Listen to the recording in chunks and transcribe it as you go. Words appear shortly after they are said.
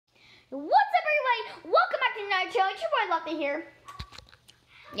What's up, everybody? Welcome back to another channel. It's your boy Lefty here.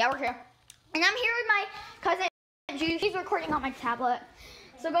 Yeah, we're here. And I'm here with my cousin Jude. She's recording on my tablet.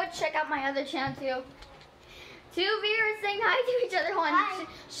 So go check out my other channel too. Two viewers saying hi to each other. Hold on. Hi.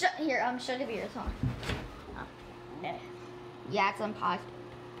 Show the viewers. Hold on. Oh. Yeah, it's on pause.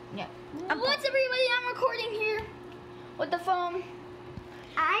 Yeah. What's up, everybody? I'm recording here with the phone.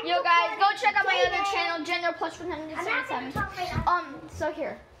 Yo guys, go check out my other channel, Gender Plus 177. So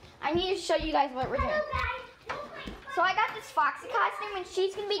here, I need to show you guys what we're doing. So I got this Foxy costume, and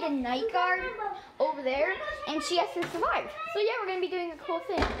she's gonna be the night guard over there, and she has to survive. So yeah, we're gonna be doing a cool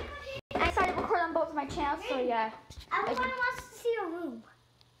thing. And I started recording on both of my channels, so yeah. Everyone wants to see your room.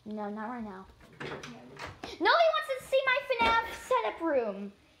 No, not right now. Nobody wants to see my FNAF setup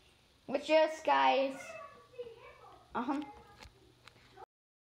room. Which is, guys.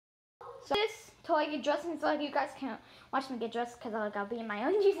 So this till I get dressed, and so like you guys can't watch me get dressed because I'll be in my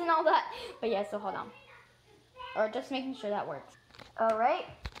undies and all that. But yeah, so hold on. Or just making sure that works. Alright.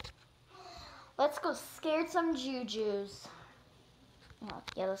 Let's go scare some jujus.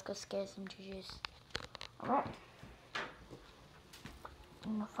 Yeah, let's go scare some jujus. Alright.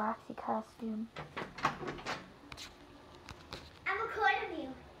 In the Foxy costume. I'm recording you.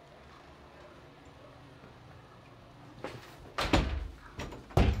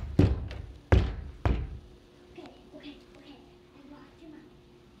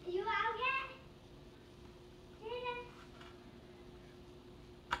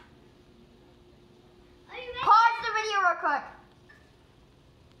 Cut.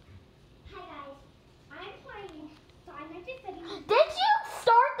 Hi guys, I'm playing. So I meant to video. Did you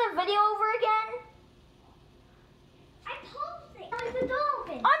start the video over again? I paused it. Like the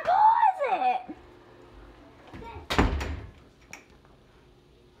dolphin. Unpause it.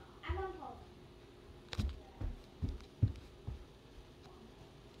 I'm on pause.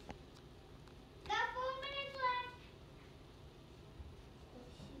 Got 4 minutes left.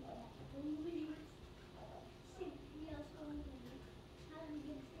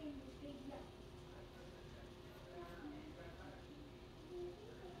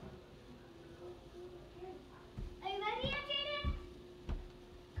 Are you ready yet, Jaden?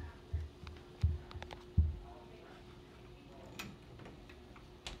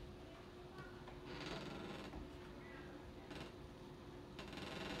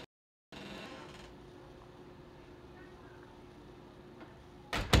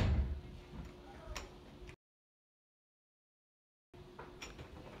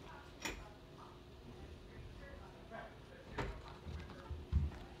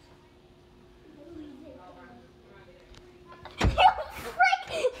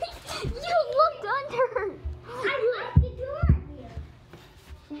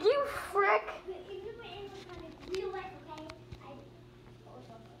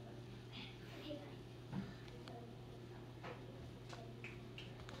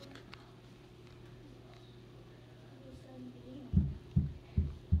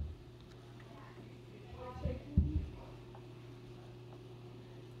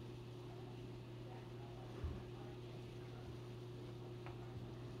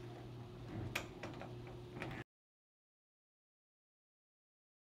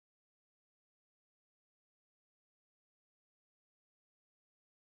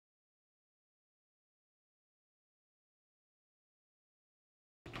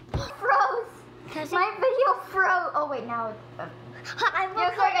 Froze. My video froze. Oh wait, now it's. I'm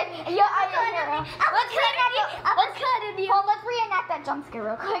Sorry guys. Let's reenact that jump scare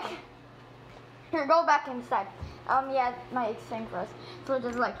real quick. Here, go back inside. Yeah, my thing froze. So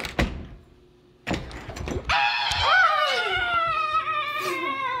just like.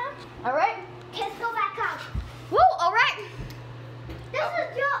 All right. Let's go back up. Woo! All right.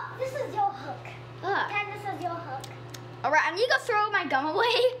 This is your hook. And this is your hook. All right. I need to go throw my gum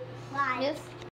away. Why? Yes.